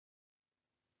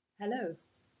Hello,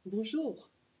 bonjour,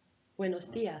 buenos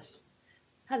dias.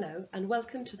 Hello and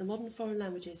welcome to the Modern Foreign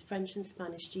Languages French and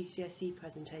Spanish GCSE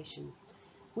presentation.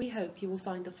 We hope you will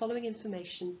find the following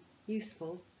information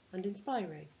useful and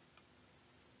inspiring.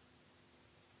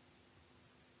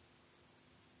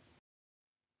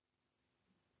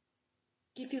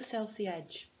 Give yourself the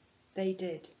edge. They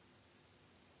did.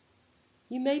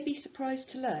 You may be surprised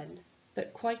to learn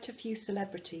that quite a few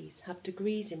celebrities have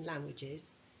degrees in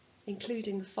languages,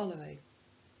 including the following: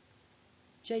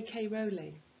 J.K.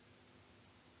 Rowling,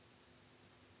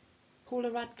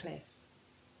 Paula Radcliffe,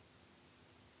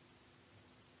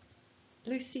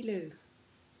 Lucy Liu,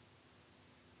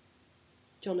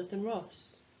 Jonathan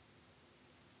Ross,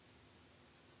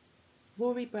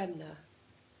 Rory Bremner,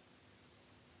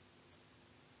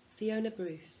 Fiona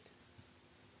Bruce,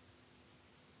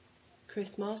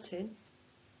 Chris Martin,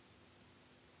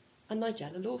 and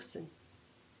Nigella Lawson.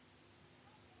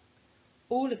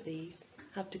 All of these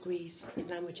have degrees in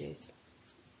languages.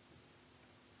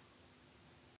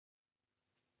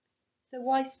 So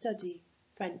why study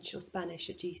French or Spanish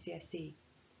at GCSE?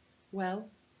 Well,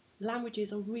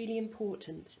 languages are really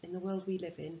important in the world we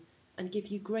live in and give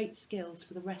you great skills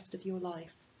for the rest of your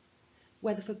life.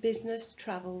 Whether for business,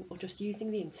 travel, or just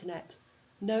using the internet,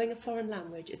 knowing a foreign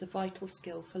language is a vital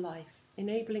skill for life,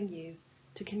 enabling you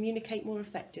to communicate more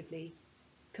effectively,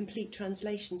 complete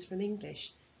translations from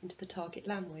English into the target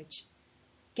language,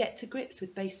 get to grips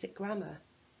with basic grammar.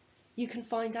 You can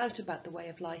find out about the way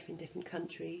of life in different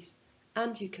countries,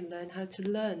 and you can learn how to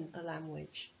learn a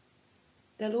language.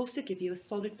 They'll also give you a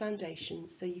solid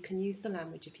foundation so you can use the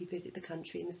language if you visit the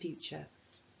country in the future.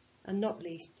 And not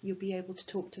least, you'll be able to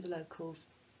talk to the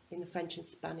locals in the French and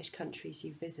Spanish countries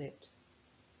you visit.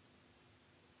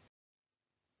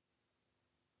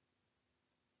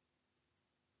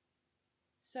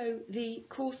 So the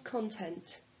course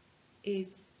content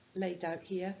is laid out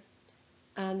here,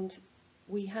 and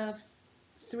we have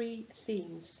 3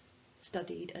 themes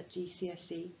studied at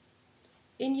GCSE.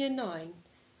 In Year 9,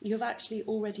 you have actually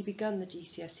already begun the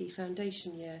GCSE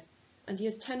foundation year, and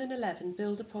Years 10 and 11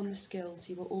 build upon the skills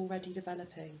you were already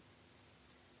developing.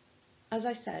 As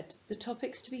I said, the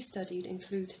topics to be studied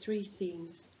include 3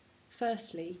 themes.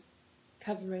 Firstly,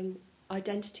 covering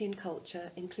identity and culture,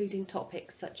 including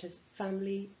topics such as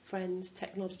family, friends,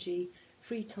 technology,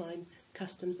 free time,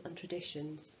 customs and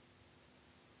traditions.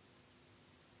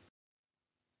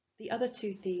 The other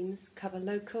 2 themes cover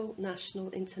local, national,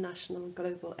 international and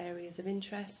global areas of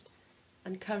interest,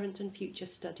 and current and future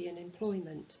study and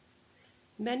employment.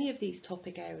 Many of these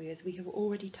topic areas we have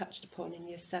already touched upon in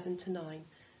Years 7 to 9,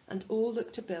 and all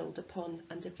look to build upon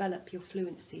and develop your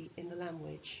fluency in the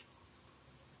language.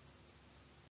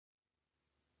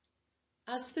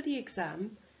 As for the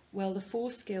exam, well, the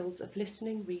 4 skills of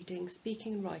listening, reading,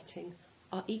 speaking and writing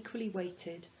are equally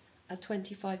weighted at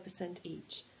 25%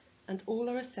 each, and all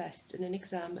are assessed in an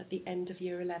exam at the end of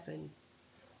Year 11.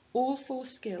 All 4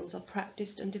 skills are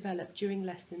practiced and developed during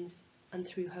lessons and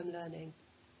through home learning.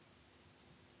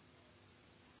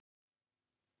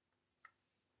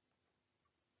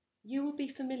 You will be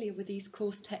familiar with these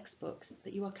course textbooks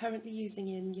that you are currently using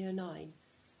in Year 9,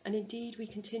 and indeed we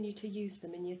continue to use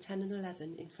them in Year 10 and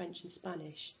 11 in French and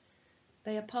Spanish.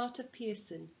 They are part of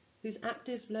Pearson, whose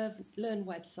Active Learn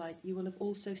website you will have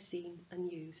also seen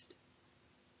and used.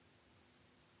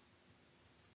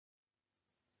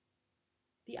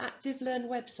 The Active Learn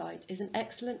website is an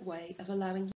excellent way of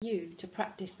allowing you to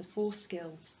practice the 4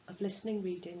 skills of listening,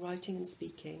 reading, writing and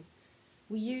speaking.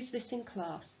 We use this in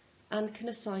class and can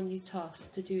assign you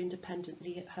tasks to do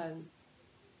independently at home.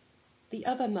 The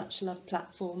other much-loved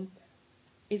platform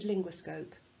is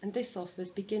Linguascope, and this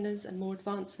offers beginners and more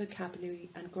advanced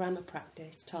vocabulary and grammar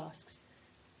practice tasks,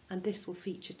 and this will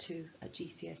feature too at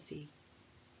GCSE.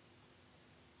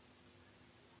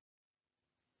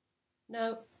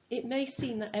 Now, it may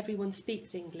seem that everyone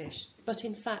speaks English, but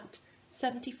in fact,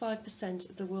 75%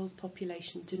 of the world's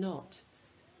population do not.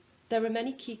 There are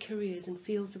many key careers and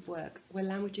fields of work where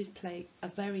languages play a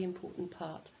very important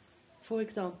part. For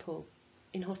example,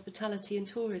 in hospitality and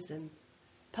tourism,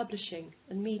 publishing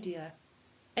and media,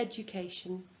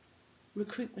 education,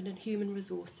 recruitment and human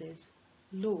resources,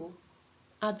 law,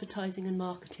 advertising and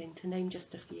marketing, to name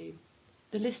just a few.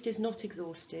 The list is not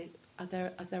exhaustive, as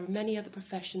there are many other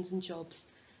professions and jobs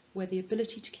where the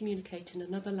ability to communicate in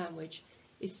another language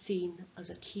is seen as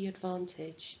a key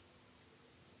advantage.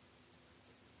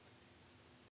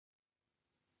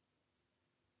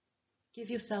 Give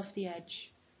yourself the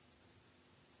edge.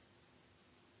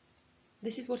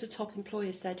 This is what a top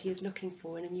employer said he is looking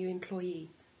for in a new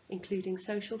employee, including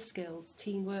social skills,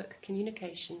 teamwork,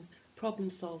 communication,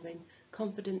 problem solving,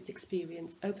 confidence,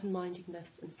 experience,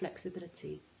 open-mindedness and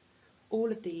flexibility.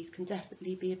 All of these can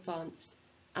definitely be advanced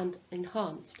and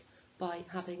enhanced by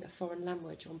having a foreign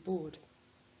language on board.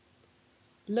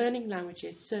 Learning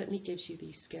languages certainly gives you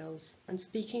these skills, and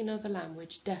speaking another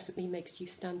language definitely makes you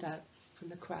stand out from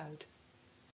the crowd.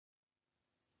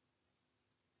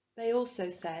 They also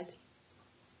said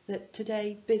that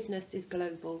today business is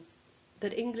global,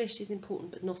 that English is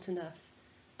important but not enough,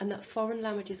 and that foreign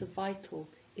languages are vital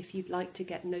if you'd like to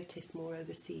get noticed more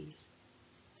overseas.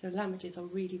 So languages are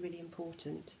really, really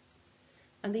important.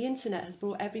 And the internet has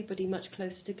brought everybody much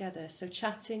closer together, so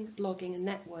chatting, blogging and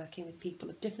networking with people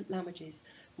of different languages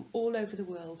from all over the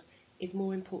world is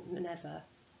more important than ever.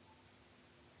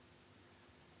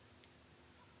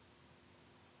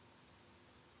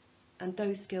 And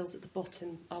those skills at the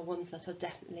bottom are ones that are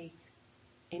definitely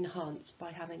enhanced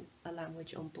by having a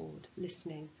language on board: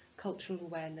 listening, cultural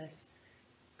awareness,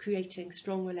 creating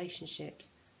strong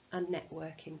relationships, and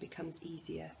networking becomes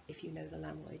easier if you know the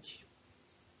language.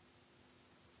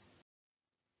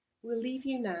 We'll leave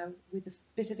you now with a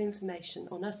bit of information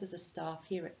on us as a staff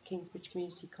here at Kingsbridge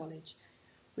Community College.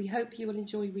 We hope you will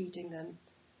enjoy reading them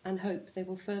and hope they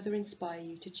will further inspire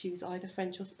you to choose either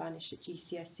French or Spanish at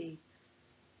GCSE.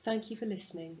 Thank you for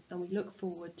listening, and we look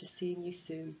forward to seeing you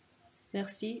soon.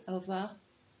 Merci, au revoir,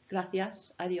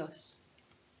 gracias, adios.